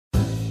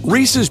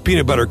Reese's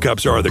peanut butter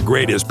cups are the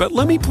greatest, but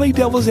let me play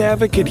devil's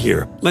advocate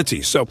here. Let's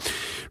see. So,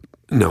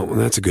 no,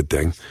 that's a good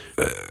thing.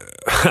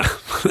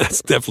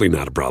 That's definitely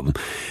not a problem.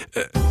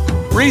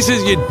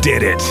 Reese's, you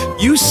did it.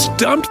 You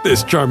stumped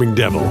this charming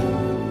devil.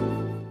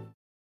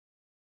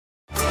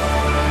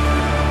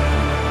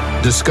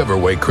 Discover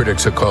why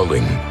critics are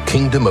calling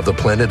Kingdom of the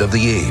Planet of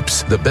the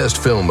Apes the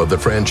best film of the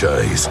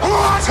franchise.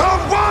 What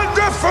a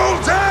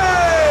wonderful day!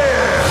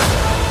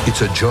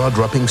 It's a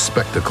jaw-dropping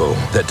spectacle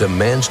that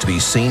demands to be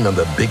seen on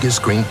the biggest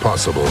screen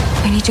possible.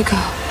 I need to go.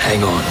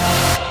 Hang on.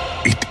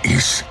 It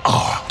is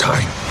our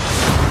time.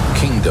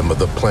 Kingdom of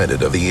the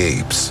Planet of the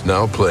Apes.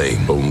 Now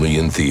playing only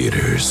in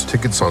theaters.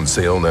 Tickets on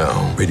sale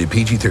now. Rated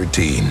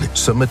PG-13.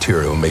 Some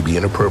material may be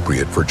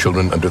inappropriate for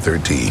children under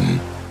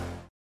 13.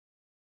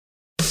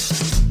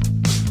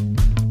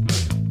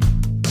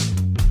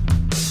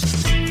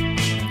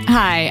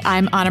 Hi,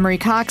 I'm Anna Marie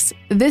Cox.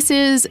 This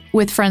is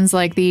With Friends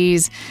Like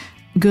These,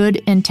 Good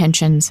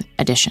Intentions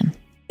Edition.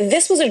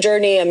 This was a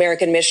journey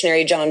American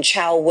missionary John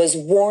Chau was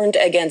warned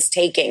against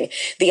taking.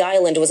 The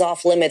island was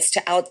off limits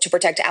to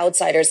protect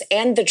outsiders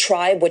and the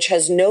tribe, which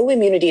has no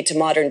immunity to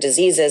modern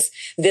diseases.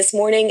 This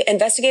morning,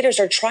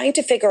 investigators are trying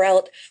to figure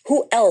out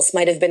who else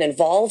might have been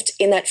involved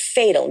in that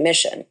fatal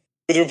mission.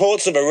 With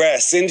reports of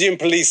arrests, Indian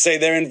police say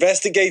they're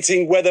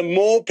investigating whether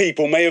more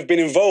people may have been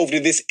involved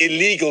in this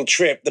illegal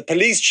trip. The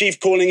police chief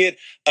calling it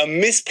a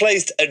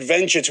misplaced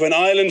adventure to an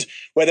island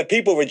where the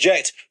people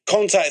reject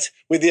contact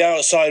with the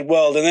outside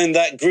world, and then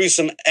that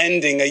gruesome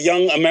ending, a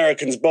young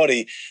American's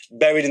body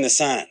buried in the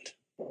sand.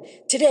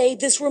 Today,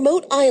 this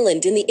remote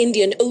island in the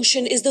Indian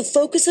Ocean is the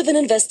focus of an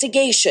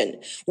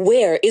investigation.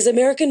 Where is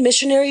American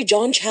missionary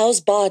John Chau's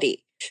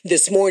body?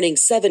 This morning,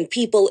 7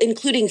 people,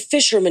 including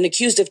fishermen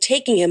accused of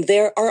taking him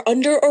there, are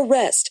under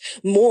arrest.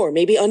 More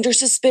may be under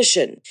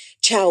suspicion.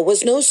 Chau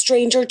was no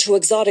stranger to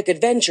exotic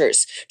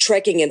adventures,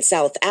 trekking in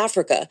South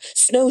Africa,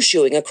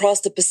 snowshoeing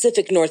across the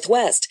Pacific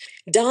Northwest,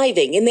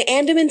 diving in the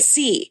Andaman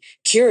Sea,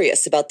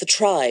 curious about the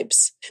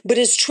tribes. But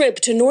his trip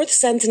to North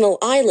Sentinel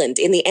Island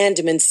in the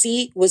Andaman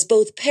Sea was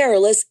both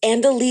perilous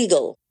and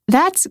illegal.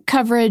 That's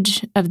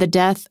coverage of the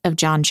death of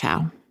John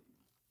Chau.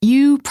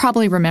 You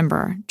probably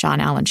remember John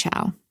Allen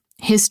Chau.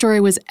 His story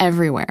was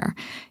everywhere,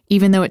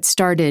 even though it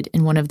started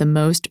in one of the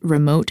most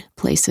remote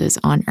places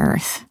on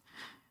Earth.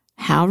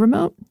 How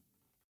remote?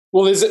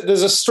 Well, there's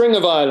a string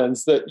of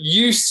islands that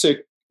used to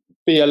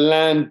be a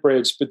land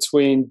bridge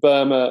between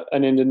Burma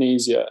and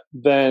Indonesia.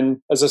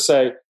 Then, as I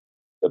say,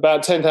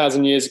 about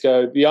 10,000 years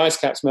ago, the ice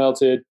caps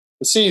melted,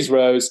 the seas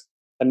rose,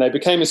 and they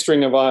became a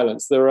string of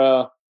islands. There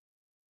are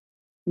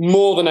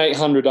more than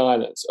 800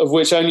 islands, of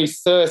which only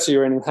 30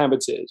 are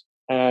inhabited,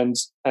 and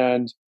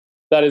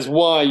that is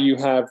why you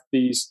have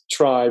these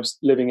tribes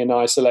living in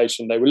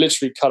isolation. They were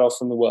literally cut off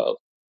from the world.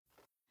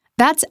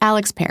 That's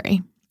Alex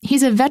Perry.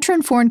 He's a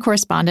veteran foreign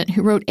correspondent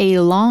who wrote a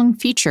long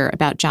feature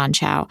about John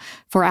Chau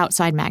for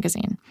Outside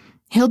Magazine.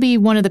 He'll be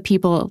one of the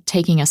people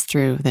taking us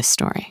through this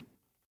story.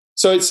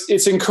 So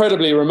it's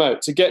incredibly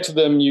remote. To get to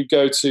them, you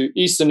go to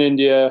eastern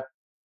India,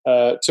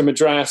 to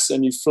Madras,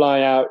 and you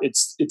fly out.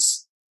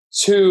 It's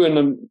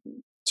 2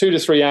 to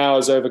 3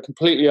 hours over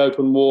completely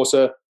open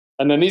water.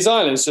 And then these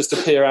islands just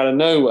appear out of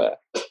nowhere,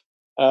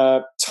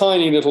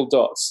 tiny little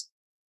dots.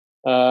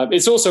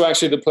 It's also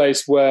actually the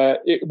place where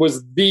it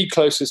was the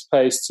closest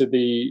place to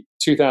the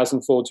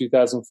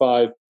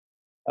 2004-2005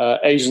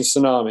 Asian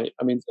tsunami.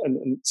 I mean,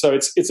 and so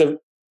it's an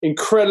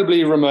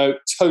incredibly remote,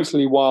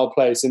 totally wild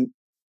place. And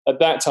at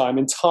that time,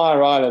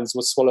 entire islands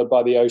were swallowed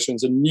by the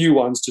oceans and new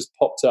ones just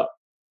popped up.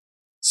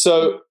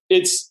 So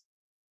it's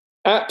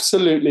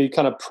absolutely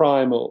kind of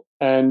primal.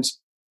 And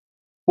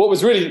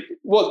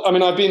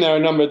I've been there a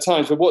number of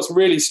times, but what's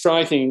really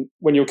striking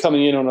when you're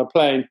coming in on a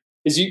plane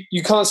is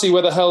you can't see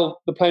where the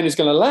hell the plane is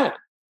going to land,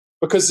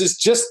 because there's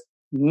just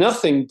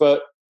nothing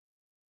but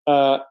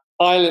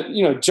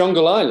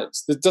jungle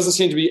islands. There doesn't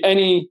seem to be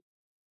any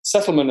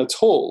settlement at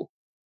all.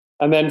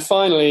 And then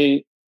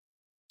finally,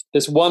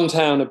 this one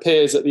town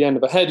appears at the end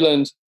of a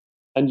headland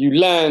and you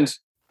land.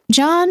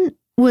 John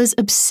was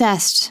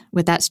obsessed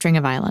with that string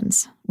of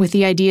islands, with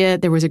the idea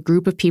there was a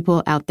group of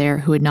people out there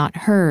who had not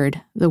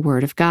heard the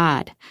word of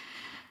God.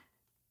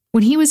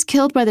 When he was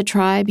killed by the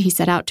tribe he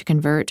set out to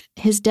convert,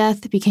 his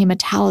death became a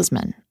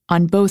talisman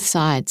on both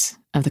sides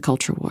of the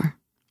culture war.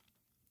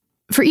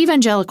 For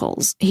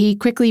evangelicals, he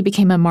quickly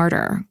became a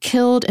martyr,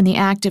 killed in the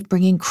act of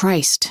bringing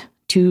Christ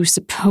to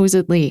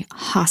supposedly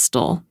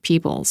hostile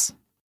peoples.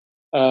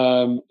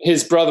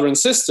 His brother and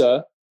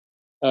sister,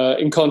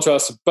 in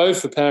contrast to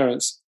both the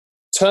parents,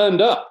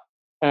 turned up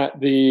at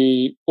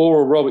the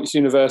Oral Roberts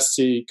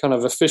University kind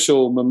of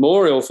official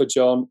memorial for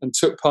John and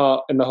took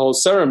part in the whole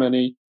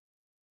ceremony,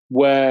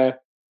 where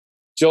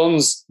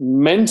John's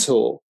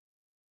mentor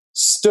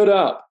stood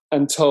up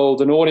and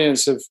told an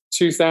audience of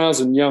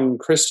 2,000 young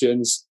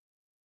Christians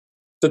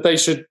that they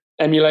should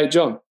emulate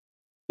John,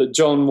 that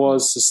John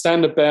was the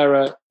standard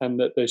bearer and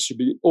that they should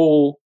be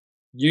all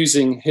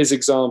using his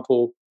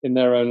example in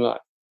their own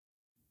life.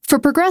 For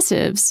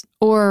progressives,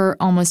 or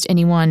almost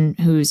anyone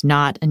who's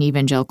not an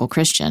evangelical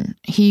Christian,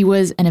 he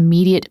was an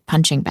immediate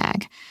punching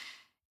bag.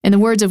 In the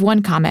words of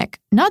one comic,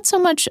 not so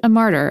much a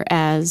martyr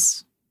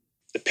as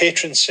the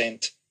patron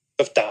saint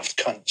of daft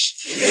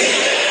cunts.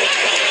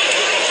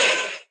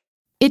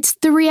 It's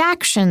the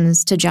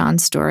reactions to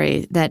John's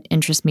story that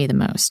interest me the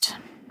most.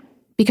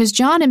 Because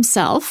John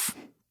himself,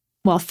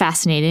 while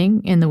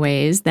fascinating in the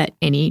ways that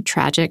any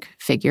tragic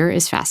figure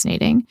is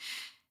fascinating,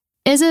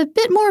 is a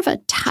bit more of a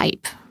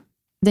type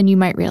than you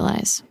might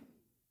realize.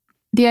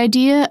 The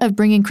idea of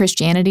bringing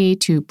Christianity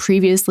to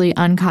previously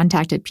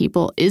uncontacted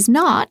people is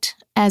not,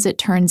 as it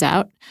turns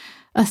out,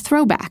 a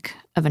throwback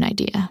of an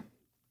idea.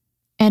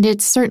 And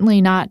it's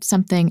certainly not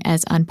something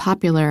as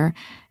unpopular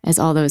as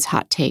all those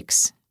hot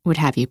takes would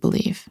have you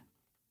believe.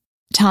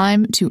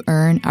 Time to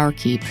earn our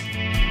keep.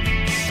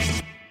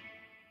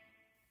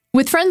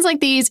 With Friends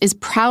Like These is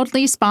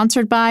proudly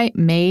sponsored by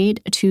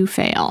Made to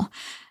Fail.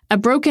 A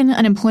broken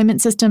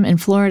unemployment system in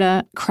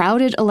Florida,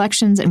 crowded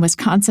elections in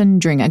Wisconsin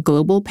during a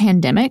global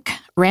pandemic,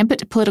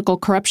 rampant political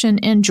corruption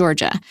in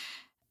Georgia.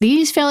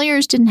 These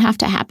failures didn't have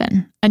to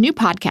happen. A new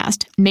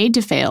podcast, Made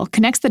to Fail,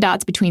 connects the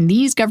dots between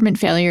these government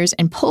failures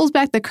and pulls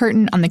back the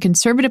curtain on the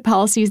conservative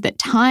policies that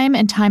time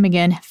and time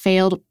again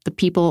failed the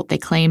people they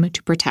claim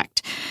to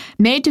protect.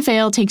 Made to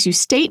Fail takes you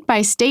state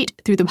by state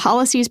through the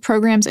policies,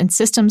 programs, and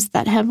systems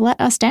that have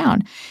let us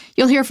down.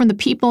 You'll hear from the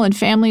people and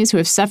families who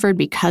have suffered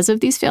because of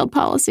these failed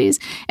policies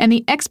and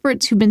the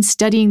experts who've been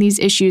studying these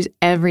issues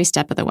every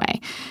step of the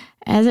way.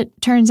 As it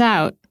turns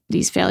out,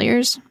 these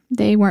failures,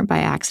 they weren't by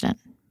accident.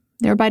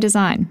 They're by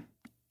design.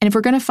 And if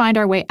we're going to find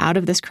our way out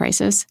of this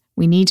crisis,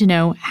 we need to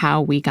know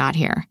how we got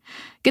here.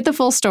 Get the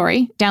full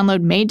story.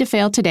 Download Made to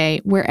Fail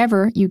today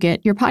wherever you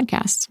get your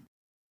podcasts.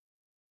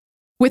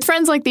 With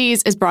Friends Like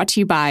These is brought to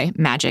you by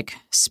Magic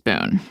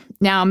Spoon.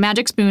 Now,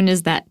 Magic Spoon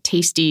is that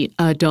tasty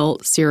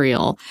adult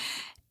cereal.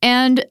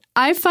 And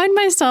I find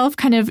myself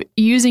kind of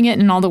using it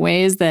in all the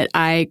ways that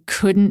I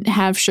couldn't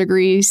have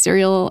sugary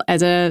cereal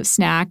as a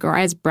snack or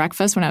as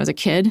breakfast when I was a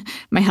kid.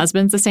 My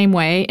husband's the same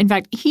way. In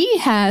fact, he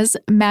has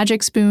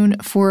Magic Spoon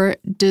for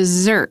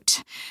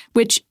dessert,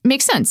 which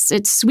makes sense.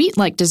 It's sweet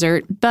like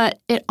dessert, but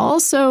it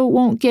also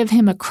won't give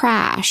him a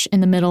crash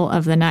in the middle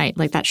of the night,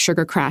 like that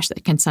sugar crash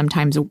that can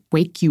sometimes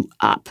wake you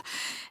up.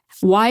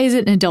 Why is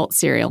it an adult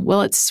cereal?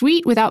 Well, it's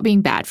sweet without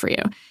being bad for you.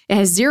 It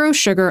has 0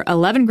 sugar,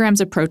 11 grams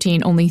of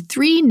protein, only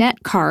 3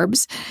 net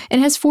carbs. It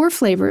has 4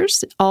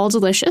 flavors, all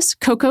delicious: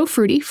 cocoa,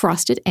 fruity,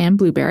 frosted, and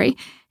blueberry.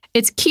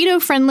 It's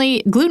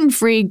keto-friendly,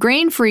 gluten-free,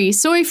 grain-free,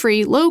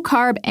 soy-free,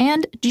 low-carb,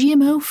 and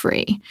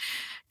GMO-free.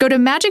 Go to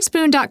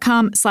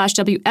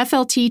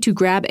magicspoon.com/WFLT to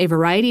grab a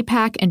variety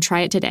pack and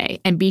try it today.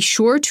 And be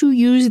sure to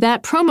use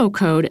that promo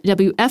code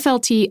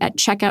WFLT at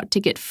checkout to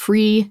get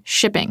free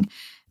shipping.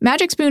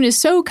 Magic Spoon is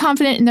so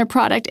confident in their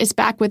product, it's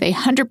backed with a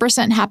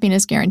 100%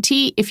 happiness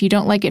guarantee. If you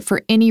don't like it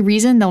for any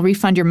reason, they'll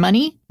refund your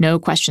money, no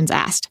questions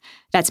asked.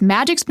 That's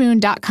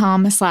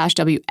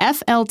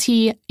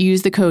magicspoon.com/WFLT.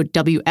 Use the code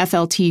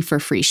WFLT for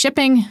free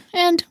shipping.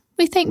 And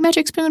we thank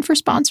Magic Spoon for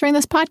sponsoring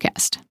this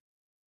podcast.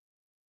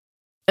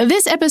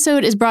 This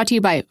episode is brought to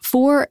you by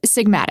Four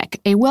Sigmatic,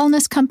 a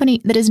wellness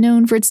company that is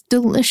known for its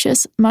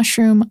delicious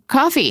mushroom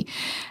coffee.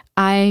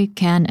 I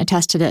can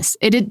attest to this.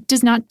 It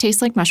does not taste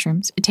like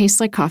mushrooms. It tastes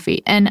like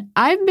coffee. And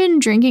I've been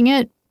drinking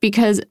it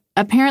because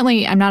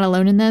apparently I'm not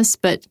alone in this,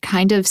 but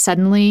kind of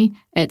suddenly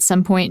at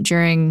some point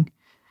during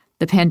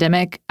the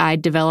pandemic, I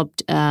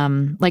developed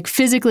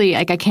physically,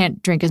 I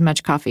can't drink as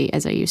much coffee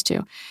as I used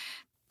to.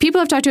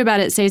 People I've talked to about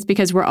it say it's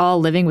because we're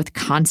all living with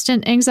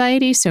constant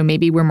anxiety, so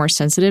maybe we're more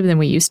sensitive than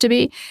we used to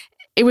be.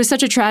 It was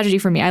such a tragedy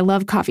for me. I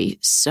love coffee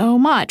so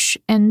much,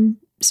 and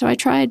so I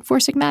tried Four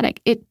Sigmatic.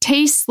 It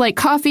tastes like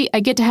coffee. I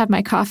get to have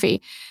my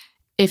coffee.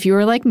 If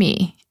you're like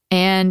me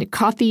and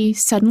coffee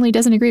suddenly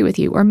doesn't agree with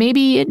you, or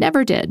maybe it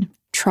never did,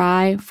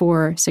 try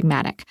Four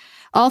Sigmatic.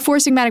 All Four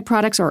Sigmatic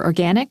products are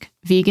organic,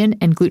 vegan,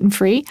 and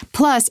gluten-free.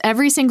 Plus,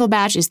 every single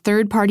batch is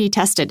third-party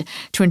tested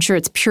to ensure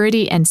its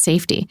purity and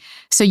safety.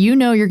 So you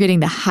know you're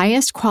getting the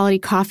highest quality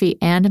coffee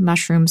and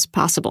mushrooms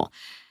possible.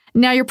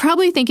 Now, you're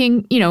probably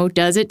thinking,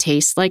 does it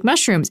taste like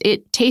mushrooms?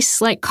 It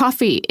tastes like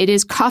coffee. It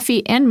is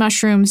coffee and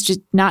mushrooms, just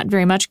not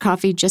very much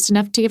coffee, just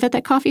enough to give it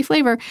that coffee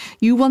flavor.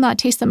 You will not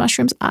taste the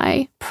mushrooms,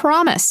 I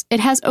promise. It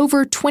has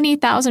over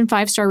 20,000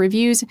 5-star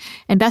reviews.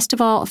 And best of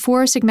all,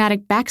 Four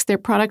Sigmatic backs their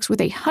products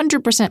with a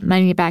 100%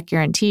 money-back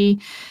guarantee.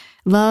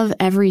 Love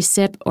every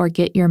sip or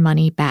get your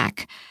money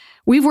back.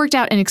 We've worked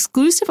out an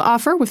exclusive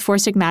offer with Four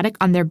Sigmatic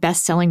on their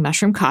best-selling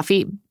mushroom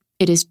coffee.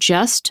 It is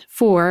just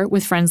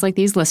with Friends Like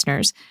These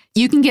listeners.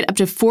 You can get up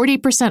to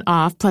 40%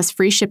 off plus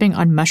free shipping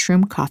on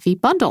mushroom coffee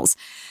bundles.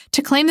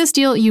 To claim this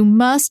deal, you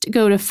must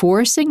go to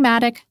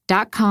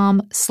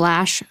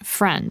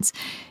foursigmatic.com/friends.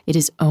 It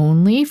is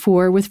only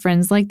with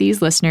Friends Like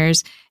These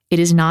listeners. It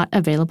is not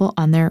available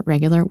on their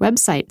regular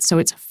website. So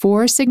it's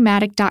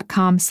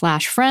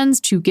foursigmatic.com/friends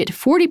to get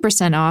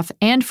 40% off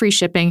and free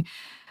shipping.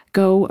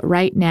 Go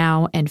right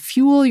now and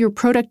fuel your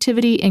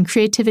productivity and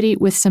creativity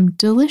with some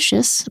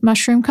delicious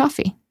mushroom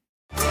coffee.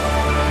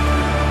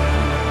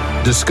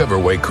 Discover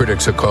why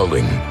critics are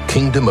calling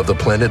Kingdom of the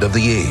Planet of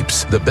the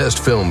Apes the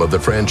best film of the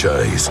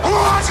franchise.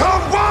 What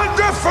a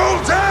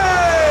wonderful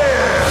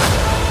day!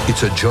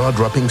 It's a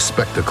jaw-dropping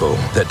spectacle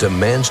that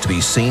demands to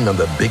be seen on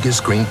the biggest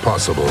screen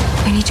possible.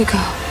 I need to go.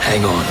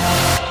 Hang on.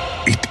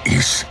 It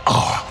is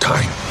our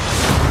time.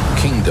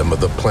 Kingdom of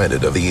the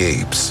Planet of the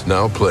Apes,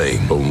 now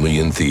playing only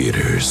in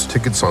theaters.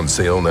 Tickets on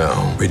sale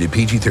now. Rated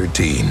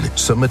PG-13.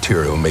 Some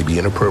material may be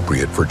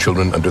inappropriate for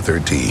children under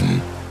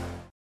 13.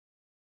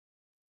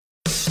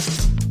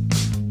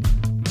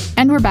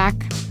 And we're back.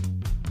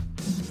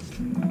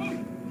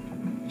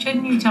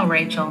 Shouldn't you tell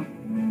Rachel?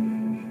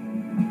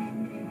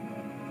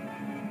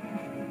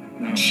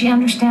 She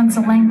understands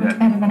the language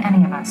better than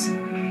any of us.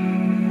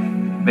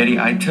 Betty,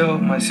 I tell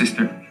my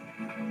sister.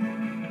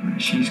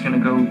 She's gonna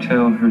go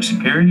tell her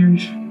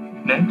superiors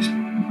next.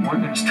 We're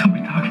gonna still be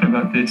talking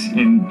about this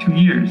in 2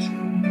 years.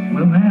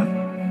 We'll have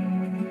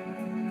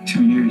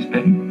 2 years,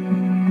 Betty.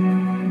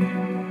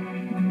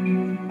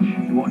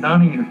 The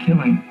Waodani are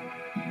killing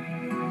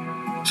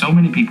so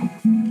many people.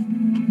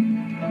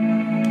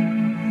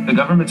 The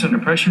government's under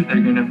pressure.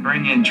 They're gonna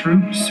bring in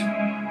troops.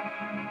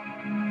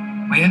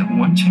 We have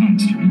one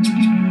chance to reach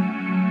these people.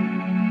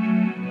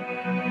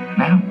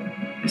 Now,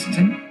 this is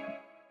it.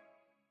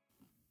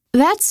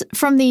 That's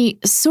from the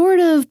sort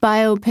of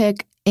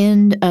biopic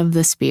End of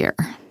the Spear.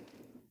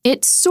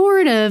 It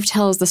sort of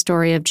tells the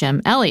story of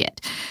Jim Elliot,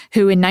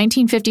 who in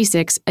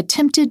 1956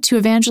 attempted to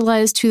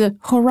evangelize to the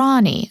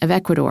Huaorani of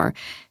Ecuador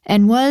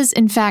and was,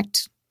 in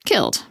fact,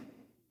 killed.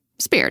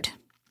 Speared.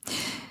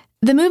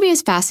 The movie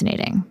is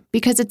fascinating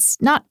because it's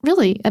not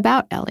really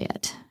about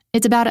Elliot.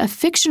 It's about a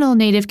fictional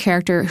native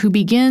character who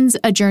begins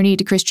a journey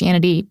to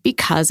Christianity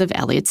because of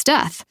Elliot's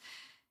death.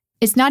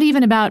 It's not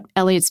even about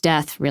Elliot's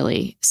death,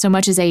 really, so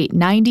much as a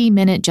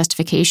 90-minute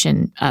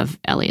justification of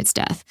Elliot's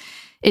death.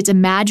 It's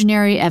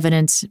imaginary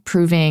evidence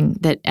proving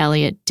that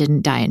Elliot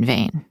didn't die in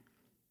vain.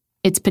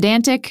 It's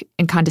pedantic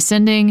and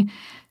condescending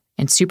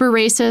and super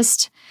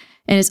racist,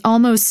 and it's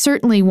almost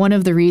certainly one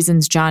of the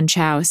reasons John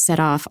Chow set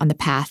off on the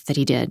path that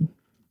he did.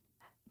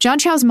 John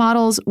Chow's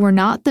models were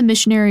not the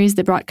missionaries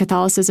that brought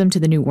Catholicism to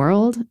the New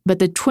World, but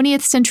the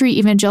 20th century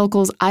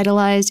evangelicals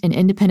idolized in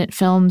independent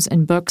films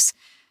and books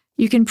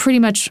you can pretty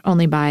much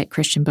only buy at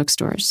Christian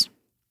bookstores.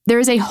 There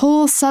is a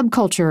whole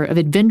subculture of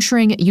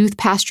adventuring youth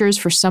pastors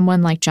for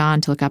someone like John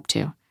to look up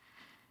to.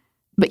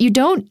 But you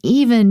don't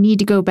even need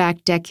to go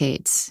back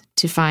decades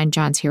to find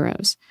John's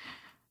heroes.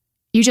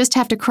 You just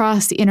have to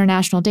cross the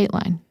international date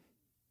line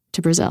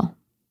to Brazil.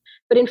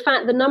 But in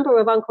fact, the number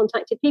of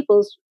uncontacted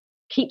peoples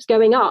keeps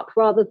going up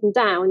rather than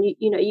down.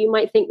 You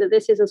might think that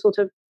this is a sort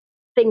of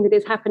thing that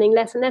is happening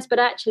less and less, but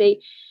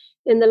actually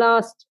in the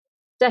last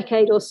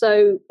decade or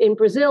so in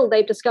Brazil,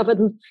 they've discovered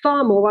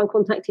far more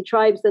uncontacted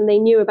tribes than they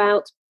knew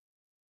about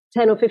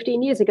 10 or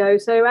 15 years ago.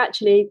 So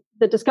actually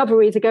the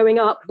discoveries are going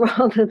up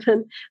rather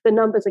than the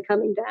numbers are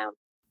coming down.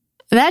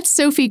 That's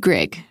Sophie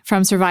Grigg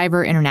from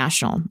Survivor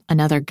International,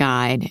 another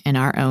guide in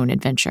our own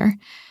adventure.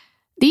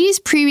 These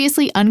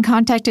previously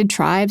uncontacted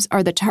tribes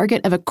are the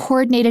target of a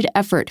coordinated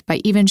effort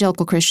by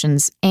evangelical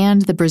Christians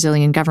and the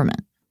Brazilian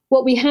government.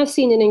 What we have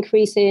seen an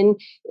increase in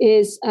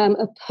is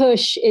a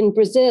push in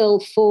Brazil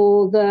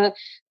for the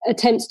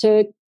attempts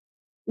to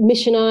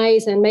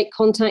missionize and make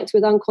contact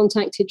with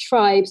uncontacted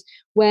tribes,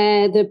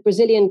 where the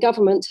Brazilian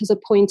government has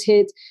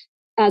appointed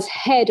as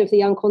head of the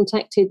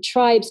Uncontacted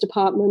Tribes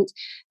Department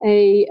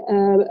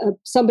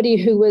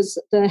somebody who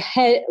was the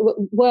head,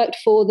 worked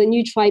for the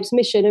New Tribes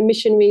Mission, a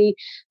missionary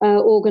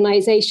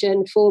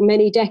organization for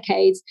many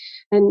decades.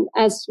 And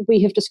as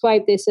we have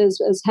described this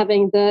as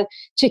having the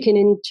chicken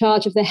in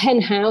charge of the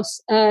hen house,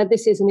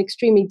 this is an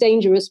extremely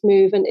dangerous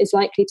move and is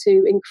likely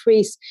to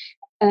increase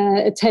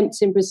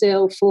attempts in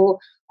Brazil for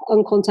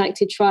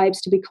uncontacted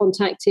tribes to be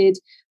contacted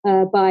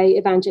by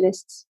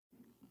evangelists.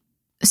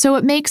 So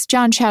what makes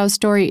John Chow's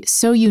story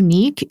so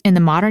unique in the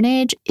modern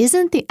age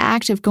isn't the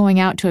act of going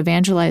out to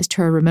evangelize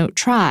to a remote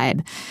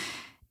tribe.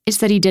 It's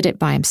that he did it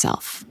by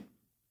himself.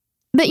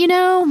 But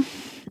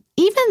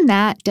even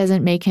that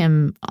doesn't make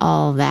him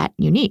all that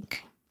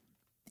unique.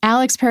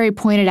 Alex Perry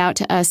pointed out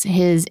to us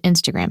his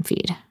Instagram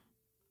feed.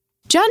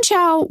 John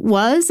Chow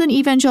was an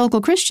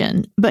evangelical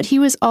Christian, but he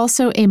was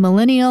also a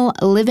millennial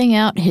living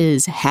out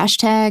his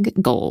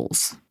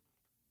 #goals.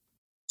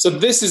 So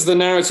this is the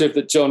narrative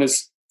that John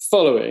is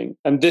following,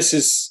 and this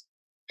is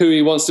who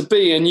he wants to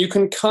be. And you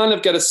can kind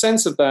of get a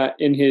sense of that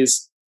in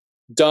his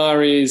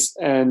diaries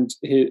and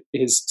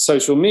his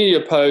social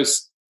media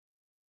posts.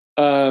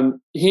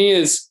 He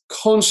is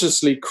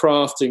consciously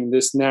crafting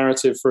this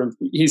narrative for him.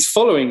 He's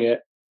following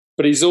it,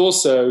 but he's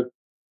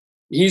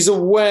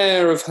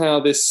aware of how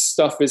this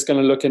stuff is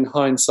going to look in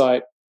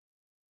hindsight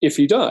if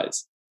he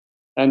dies.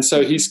 And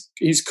so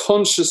he's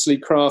consciously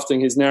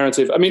crafting his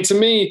narrative. I mean, to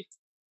me,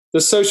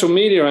 the social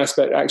media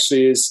aspect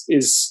actually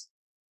is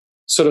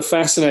sort of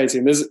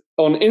fascinating. There's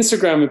on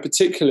Instagram in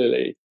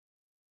particularly,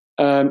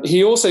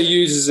 he also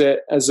uses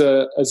it as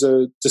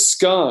a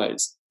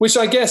disguise, which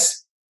I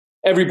guess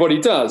everybody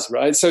does,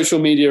 right? Social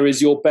media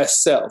is your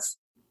best self.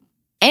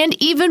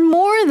 And even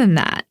more than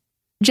that,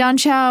 John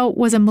Chow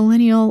was a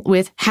millennial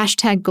with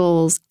hashtag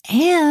goals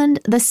and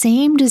the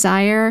same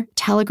desire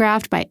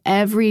telegraphed by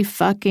every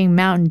fucking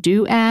Mountain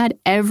Dew ad,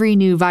 every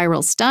new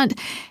viral stunt,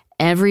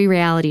 every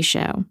reality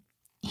show.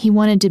 He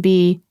wanted to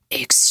be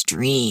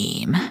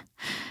extreme.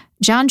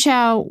 John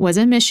Chow was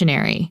a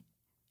missionary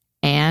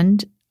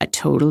and a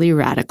totally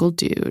radical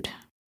dude.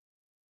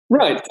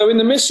 Right. So in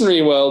the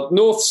missionary world,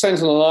 North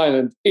Sentinel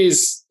Island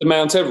is the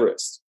Mount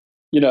Everest.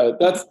 You know,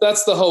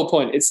 that's the whole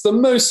point. It's the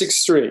most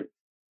extreme.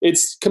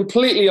 It's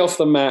completely off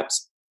the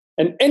maps.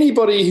 And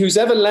anybody who's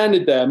ever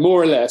landed there,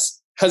 more or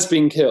less, has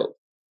been killed.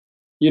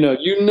 You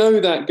know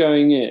that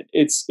going in.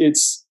 It's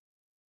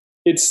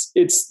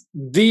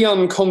the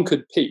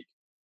unconquered peak.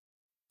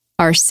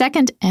 Our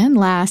second and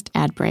last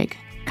ad break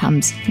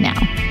comes now.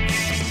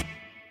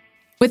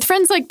 With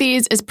Friends Like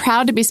These is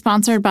proud to be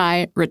sponsored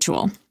by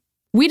Ritual.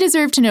 We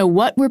deserve to know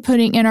what we're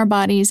putting in our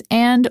bodies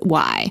and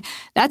why.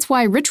 That's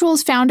why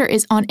Ritual's founder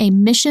is on a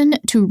mission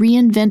to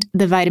reinvent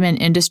the vitamin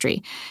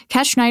industry.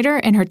 Kat Schneider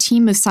and her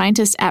team of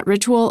scientists at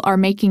Ritual are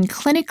making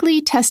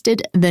clinically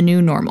tested the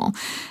new normal.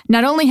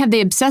 Not only have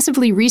they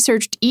obsessively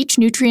researched each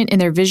nutrient in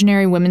their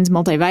visionary women's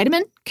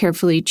multivitamin,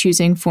 carefully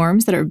choosing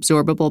forms that are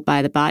absorbable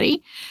by the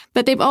body,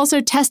 but they've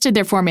also tested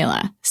their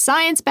formula.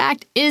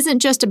 Science-backed isn't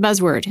just a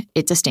buzzword,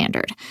 it's a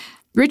standard.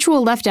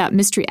 Ritual left out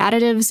mystery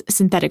additives,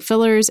 synthetic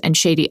fillers, and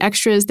shady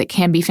extras that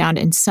can be found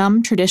in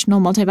some traditional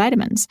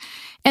multivitamins.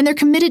 And they're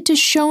committed to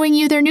showing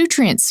you their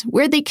nutrients,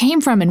 where they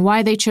came from, and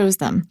why they chose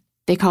them.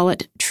 They call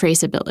it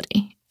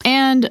traceability.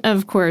 And,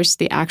 of course,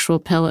 the actual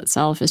pill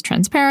itself is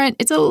transparent.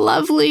 It's a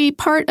lovely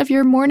part of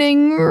your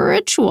morning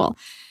ritual.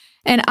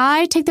 And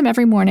I take them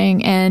every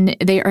morning, and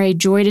they are a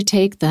joy to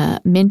take.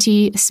 The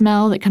minty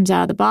smell that comes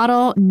out of the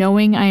bottle,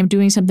 knowing I am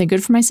doing something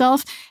good for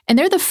myself. And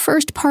they're the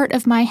first part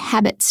of my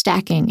habit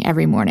stacking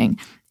every morning.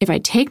 If I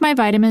take my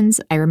vitamins,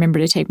 I remember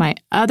to take my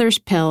other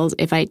pills.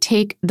 If I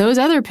take those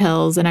other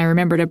pills, then I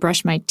remember to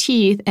brush my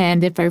teeth.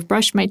 And if I've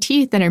brushed my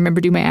teeth, then I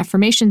remember to do my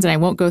affirmations, and I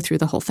won't go through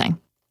the whole thing.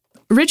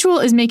 Ritual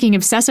is making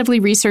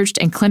obsessively researched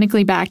and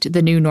clinically backed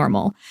the new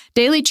normal.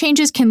 Daily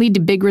changes can lead to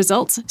big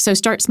results, so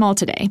start small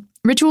today.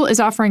 Ritual is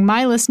offering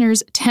my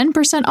listeners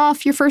 10%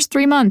 off your first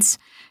 3 months.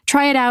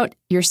 Try it out.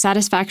 Your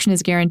satisfaction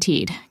is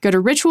guaranteed. Go to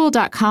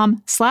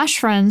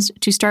ritual.com/friends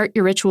to start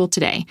your ritual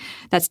today.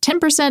 That's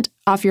 10%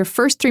 off your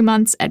first 3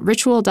 months at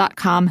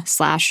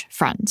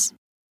ritual.com/friends.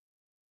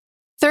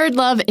 Third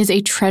Love is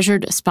a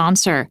treasured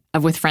sponsor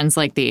of With Friends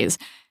Like These.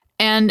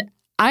 And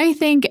I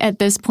think at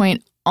this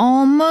point,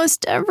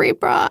 almost every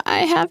bra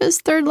I have is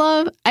Third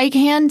Love. I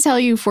can tell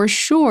you for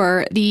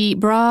sure the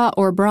bra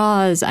or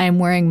bras I'm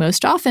wearing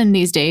most often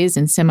these days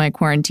in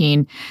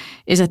semi-quarantine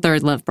is a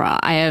Third Love bra.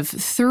 I have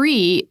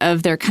 3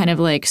 of their kind of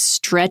like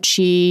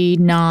stretchy,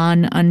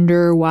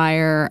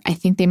 non-underwire, I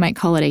think they might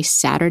call it a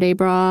Saturday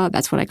bra.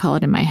 That's what I call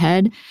it in my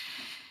head.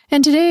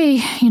 And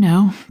today,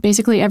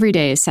 basically every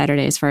day is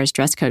Saturday as far as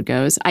dress code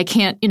goes. I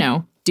can't,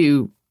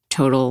 do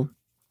total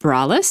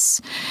braless.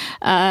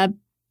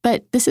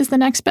 But this is the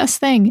next best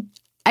thing.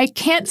 I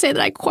can't say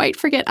that I quite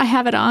forget I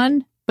have it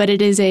on, but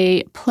it is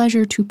a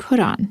pleasure to put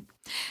on.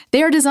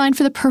 They are designed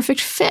for the perfect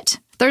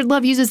fit. Third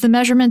Love uses the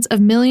measurements of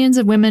millions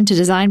of women to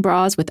design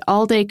bras with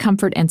all-day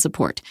comfort and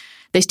support.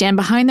 They stand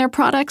behind their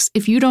products.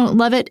 If you don't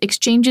love it,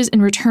 exchanges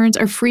and returns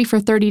are free for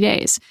 30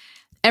 days.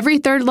 Every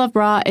Third Love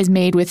bra is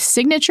made with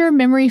signature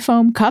memory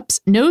foam cups,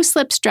 no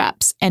slip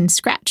straps, and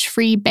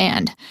scratch-free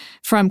band.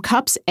 From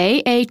cups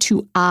AA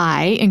to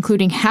I,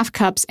 including half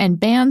cups and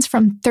bands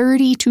from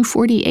 30 to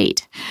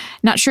 48.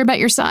 Not sure about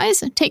your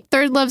size? Take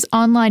Third Love's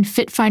online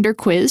Fit Finder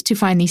quiz to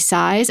find the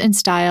size and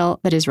style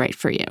that is right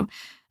for you.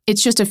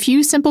 It's just a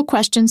few simple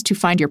questions to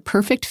find your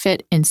perfect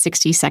fit in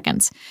 60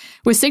 seconds.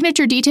 With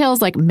signature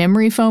details like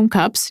memory foam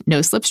cups,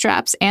 no slip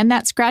straps, and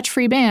that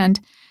scratch-free band,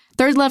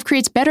 Third Love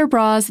creates better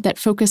bras that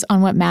focus on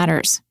what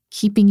matters,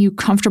 keeping you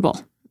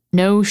comfortable.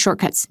 No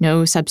shortcuts,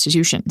 no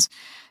substitutions.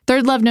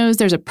 Third Love knows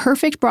there's a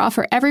perfect bra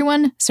for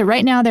everyone, so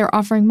right now they're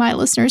offering my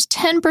listeners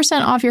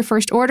 10% off your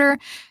first order.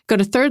 Go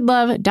to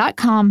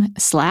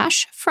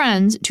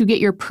thirdlove.com/friends to get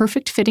your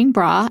perfect fitting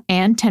bra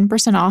and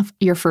 10% off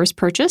your first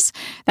purchase.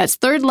 That's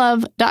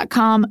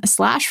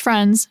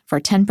thirdlove.com/friends for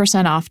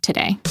 10% off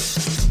today.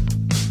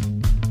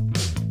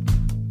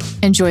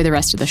 Enjoy the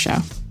rest of the show.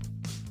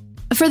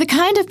 For the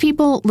kind of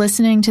people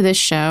listening to this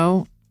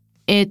show,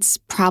 it's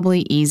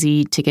probably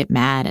easy to get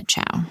mad at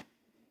Chow.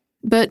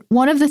 But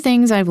one of the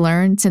things I've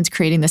learned since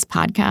creating this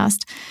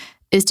podcast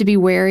is to be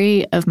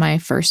wary of my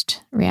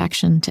first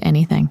reaction to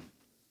anything.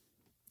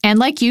 And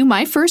like you,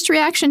 my first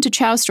reaction to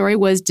Chow's story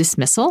was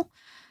dismissal,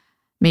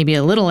 maybe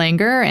a little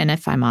anger, and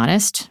if I'm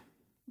honest,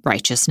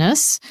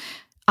 righteousness.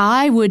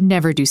 I would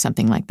never do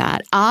something like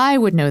that. I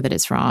would know that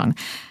it's wrong.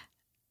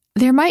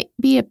 There might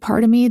be a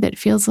part of me that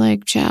feels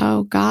like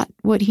Chow got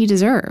what he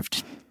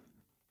deserved.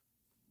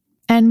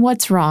 And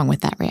what's wrong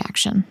with that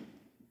reaction?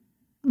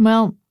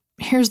 Well,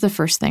 here's the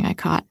first thing I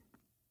caught.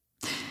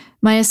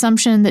 My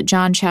assumption that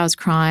John Chow's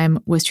crime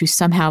was to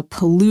somehow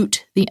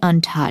pollute the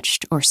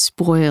untouched or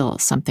spoil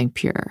something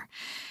pure.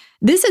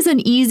 This is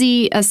an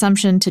easy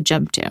assumption to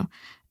jump to.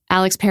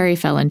 Alex Perry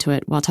fell into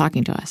it while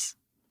talking to us.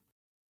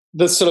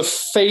 The sort of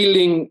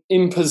failing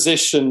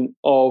imposition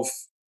of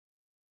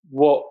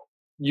what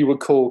you would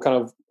call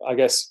kind of, I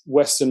guess,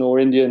 Western or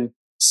Indian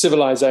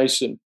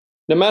civilization.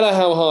 No matter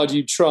how hard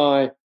you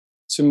try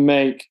to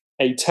make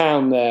a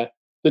town there,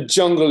 the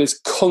jungle is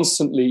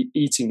constantly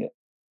eating it.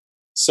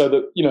 So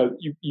that,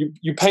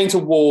 you paint a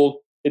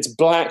wall, it's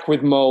black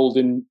with mold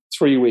in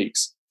 3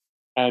 weeks.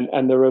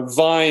 And there are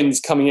vines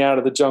coming out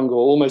of the jungle,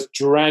 almost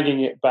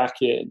dragging it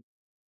back in.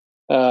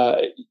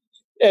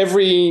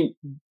 Every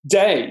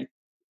day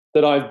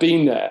that I've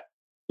been there,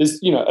 there's,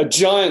 a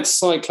giant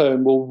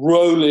cyclone will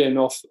roll in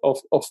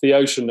off the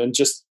ocean and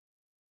just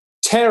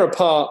tear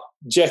apart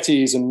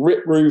jetties and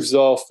rip roofs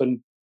off and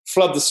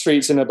flood the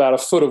streets in about a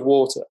foot of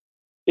water.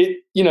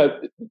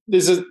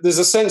 There's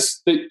a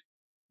sense that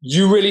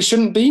you really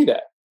shouldn't be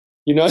there.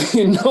 You're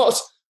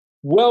not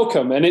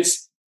welcome. And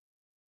it's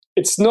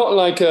not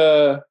like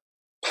a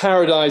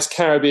paradise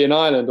Caribbean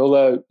island,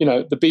 although,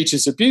 the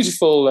beaches are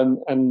beautiful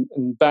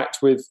and backed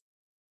with,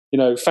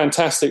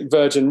 fantastic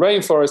virgin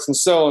rainforest and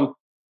so on.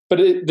 But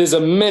there's a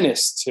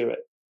menace to it.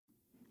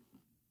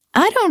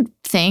 I don't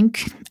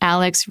think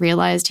Alex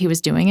realized he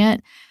was doing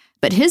it,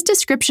 but his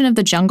description of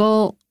the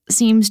jungle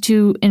seems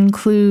to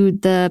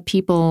include the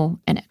people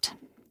in it.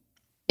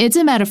 It's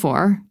a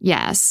metaphor,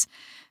 yes,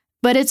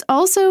 but it's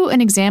also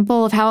an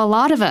example of how a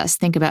lot of us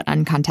think about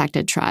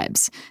uncontacted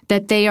tribes,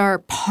 that they are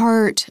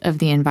part of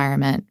the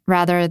environment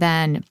rather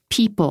than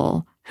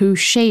people who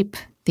shape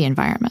the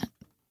environment.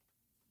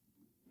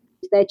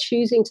 They're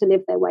choosing to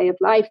live their way of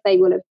life. They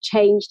will have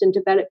changed and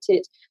developed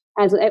it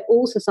as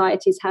all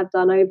societies have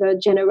done over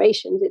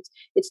generations.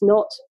 It's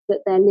not that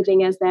they're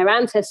living as their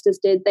ancestors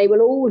did. They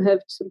will all have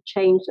sort of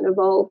changed and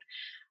evolved.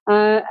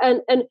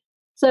 And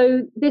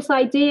so this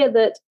idea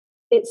that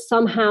it's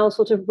somehow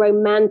sort of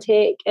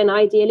romantic and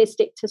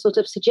idealistic to sort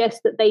of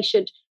suggest that they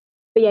should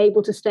be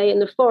able to stay in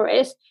the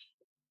forest,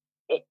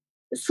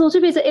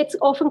 it's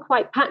often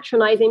quite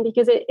patronizing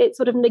because it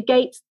sort of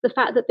negates the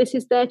fact that this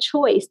is their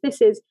choice.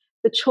 This is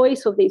the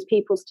choice of these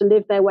peoples to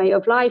live their way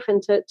of life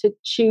and to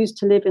choose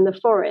to live in the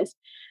forest.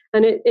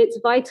 And it's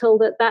vital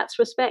that that's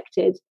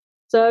respected.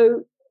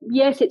 So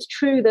yes, it's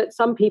true that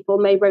some people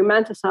may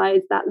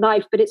romanticize that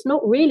life, but it's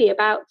not really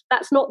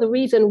that's not the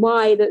reason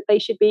why that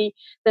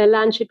their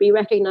land should be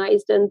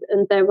recognized and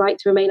their right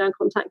to remain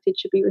uncontacted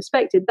should be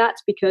respected.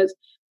 That's because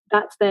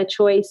that's their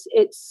choice.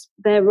 It's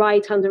their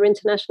right under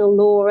international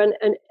law and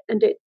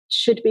it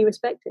should be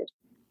respected.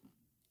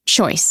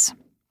 Choice.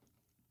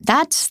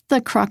 That's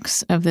the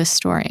crux of this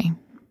story.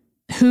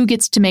 Who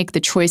gets to make the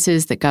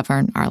choices that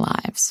govern our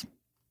lives?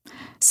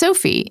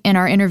 Sophie, in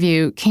our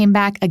interview, came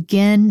back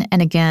again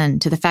and again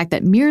to the fact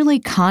that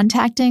merely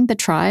contacting the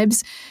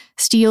tribes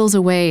steals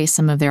away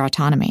some of their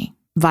autonomy,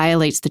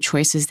 violates the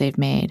choices they've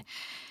made,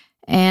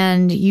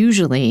 and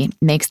usually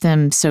makes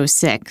them so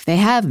sick they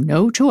have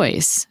no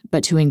choice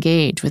but to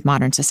engage with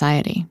modern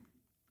society.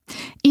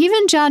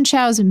 Even John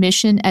Chow's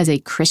mission as a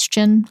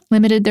Christian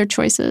limited their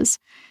choices.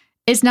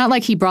 It's not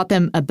like he brought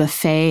them a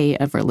buffet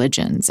of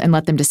religions and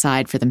let them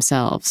decide for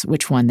themselves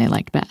which one they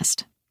liked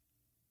best.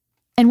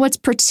 And what's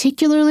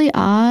particularly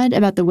odd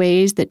about the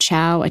ways that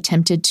Chow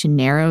attempted to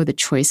narrow the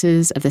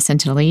choices of the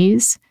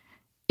Sentinelese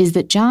is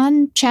that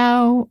John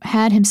Chow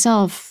had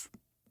himself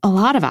a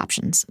lot of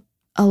options,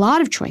 a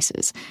lot of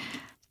choices,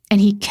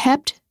 and he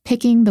kept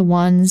picking the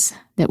ones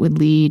that would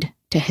lead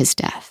to his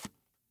death.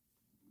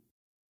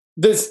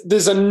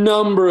 There's a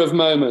number of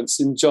moments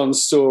in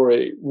John's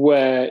story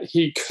where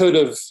he could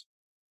have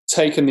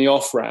taken the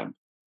off-ramp,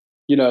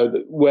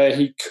 where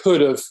he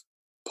could have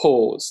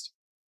paused,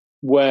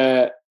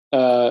 where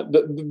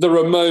there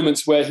are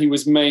moments where he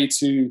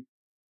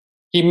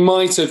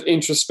might have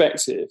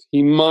introspective,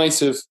 he might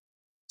have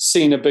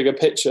seen a bigger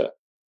picture.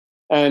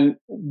 And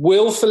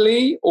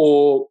willfully,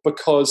 or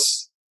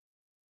because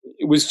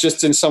it was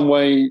just in some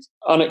way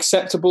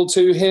unacceptable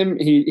to him,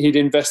 he'd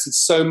invested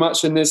so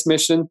much in this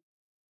mission,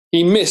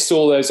 he missed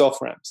all those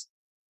off-ramps.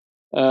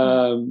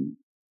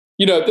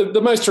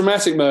 The most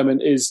dramatic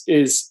moment is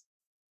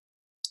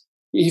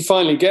he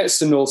finally gets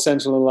to North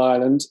Sentinel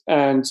Island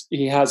and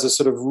he has a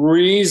sort of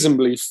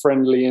reasonably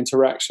friendly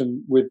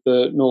interaction with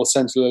the North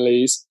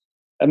Sentinelese.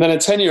 And then a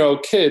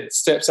 10-year-old kid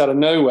steps out of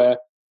nowhere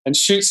and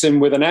shoots him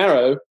with an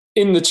arrow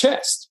in the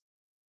chest.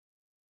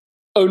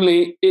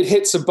 Only it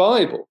hits a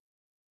Bible.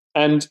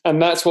 And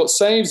that's what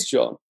saves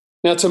John.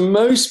 Now, to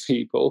most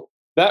people,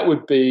 that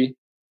would be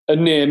a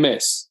near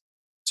miss.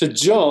 To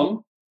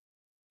John,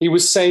 he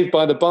was saved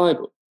by the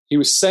Bible. He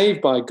was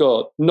saved by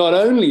God. Not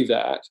only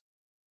that,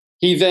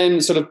 he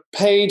then sort of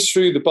paged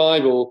through the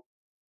Bible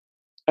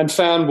and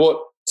found what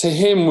to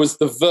him was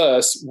the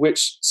verse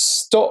which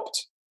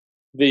stopped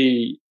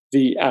the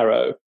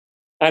arrow.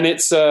 And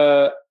it's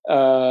a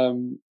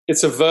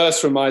verse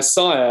from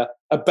Isaiah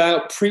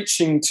about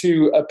preaching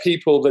to a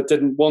people that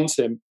didn't want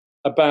him,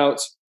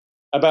 about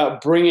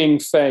bringing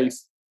faith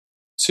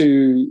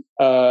to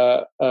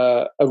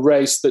a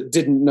race that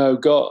didn't know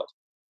God.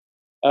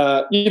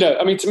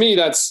 To me,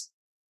 that's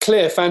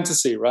clear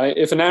fantasy, right?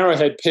 If an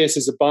arrowhead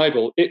pierces a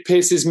Bible, it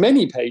pierces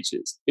many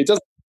pages. It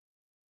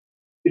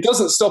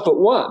doesn't stop at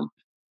one.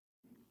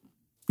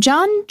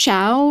 John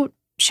Chau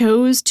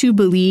chose to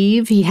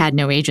believe he had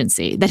no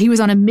agency, that he was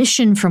on a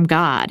mission from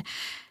God.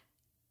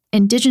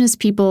 Indigenous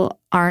people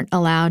aren't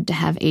allowed to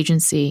have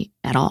agency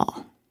at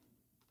all.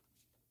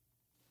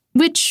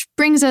 Which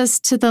brings us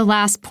to the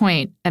last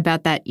point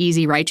about that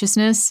easy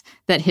righteousness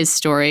that his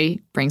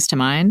story brings to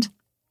mind.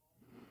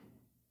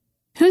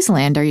 Whose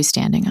land are you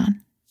standing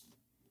on?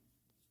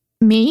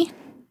 Me?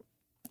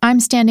 I'm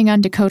standing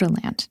on Dakota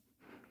land.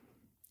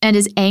 And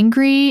as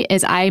angry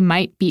as I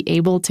might be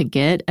able to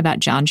get about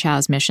John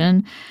Chau's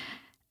mission,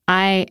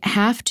 I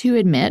have to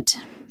admit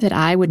that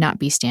I would not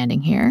be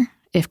standing here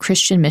if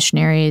Christian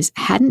missionaries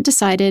hadn't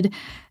decided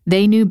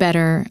they knew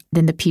better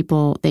than the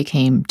people they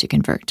came to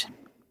convert.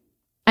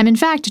 I'm in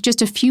fact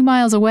just a few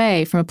miles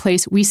away from a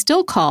place we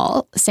still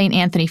call St.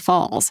 Anthony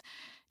Falls,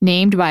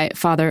 named by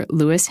Father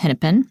Louis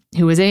Hennepin,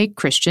 who was a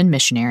Christian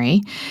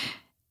missionary.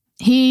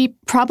 He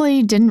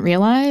probably didn't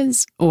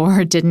realize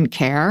or didn't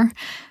care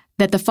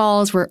that the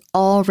falls were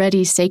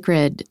already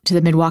sacred to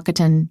the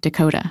Mdewakanton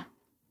Dakota.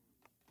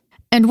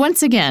 And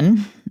once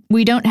again,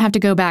 we don't have to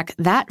go back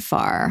that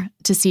far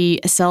to see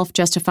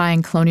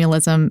self-justifying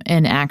colonialism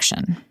in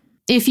action.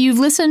 If you've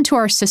listened to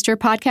our sister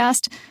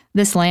podcast,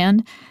 This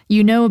Land,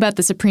 you know about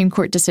the Supreme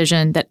Court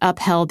decision that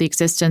upheld the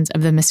existence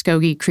of the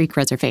Muskogee Creek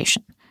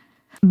Reservation.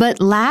 But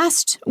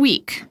last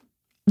week,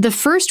 the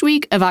first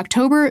week of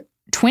October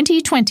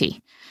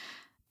 2020,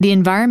 the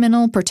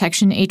Environmental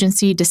Protection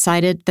Agency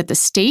decided that the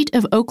state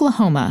of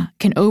Oklahoma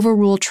can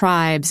overrule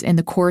tribes in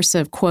the course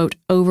of, quote,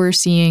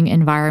 overseeing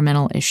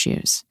environmental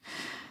issues.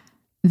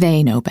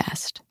 They know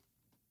best.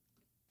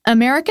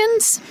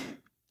 Americans,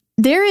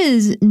 there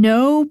is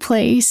no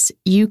place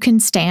you can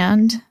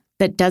stand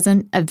that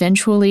doesn't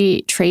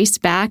eventually trace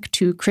back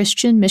to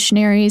Christian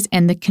missionaries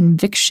and the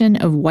conviction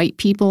of white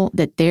people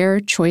that their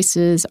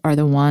choices are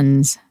the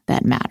ones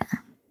that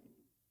matter.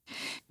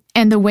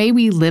 And the way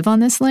we live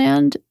on this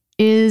land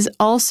is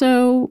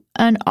also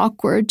an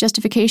awkward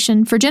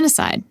justification for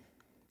genocide,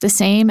 the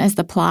same as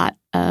the plot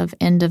of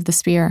End of the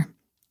Spear.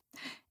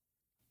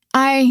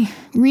 I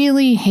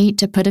really hate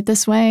to put it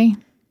this way,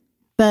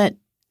 but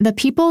the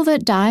people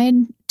that died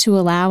to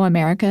allow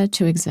America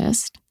to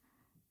exist,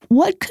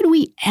 what could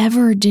we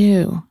ever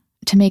do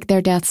to make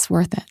their deaths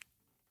worth it?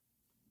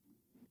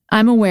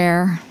 I'm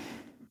aware,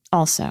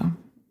 also,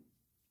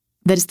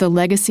 that it's the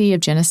legacy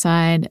of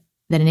genocide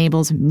that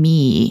enables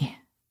me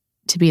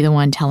to be the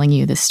one telling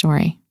you this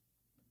story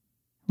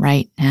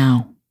right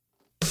now.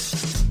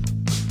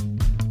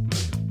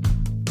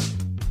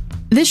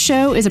 This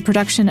show is a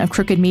production of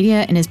Crooked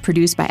Media and is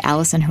produced by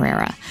Allison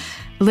Herrera.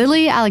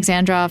 Lily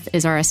Alexandrov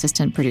is our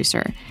assistant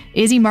producer.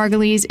 Izzy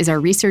Margulies is our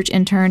research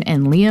intern,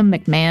 and Liam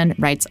McMahon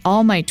writes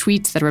all my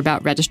tweets that are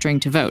about registering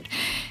to vote.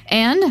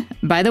 And,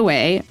 by the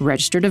way,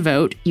 register to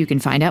vote. You can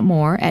find out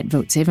more at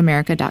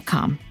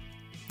votesaveamerica.com.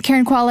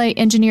 Karen Quale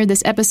engineered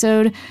this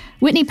episode.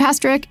 Whitney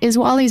Pastrick is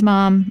Wally's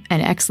mom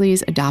and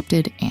Exley's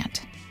adopted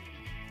aunt.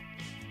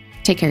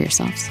 Take care of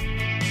yourselves.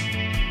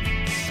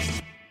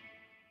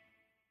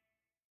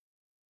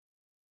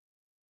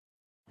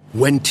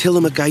 When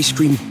Tillamook ice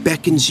cream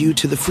beckons you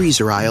to the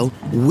freezer aisle,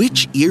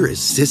 which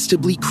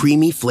irresistibly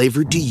creamy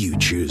flavor do you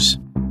choose?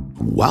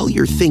 While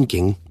you're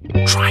thinking,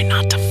 try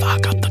not to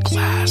fuck up the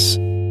glass.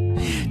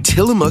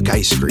 Tillamook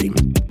ice cream.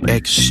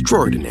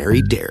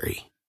 Extraordinary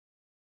dairy.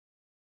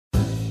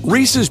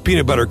 Reese's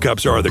peanut butter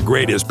cups are the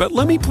greatest, but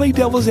let me play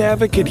devil's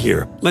advocate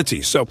here. Let's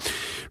see. So,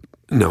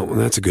 no,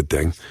 that's a good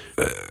thing.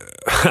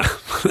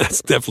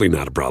 That's definitely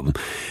not a problem.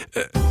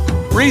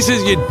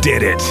 Reese's, you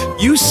did it.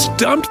 You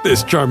stumped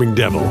this charming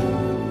devil.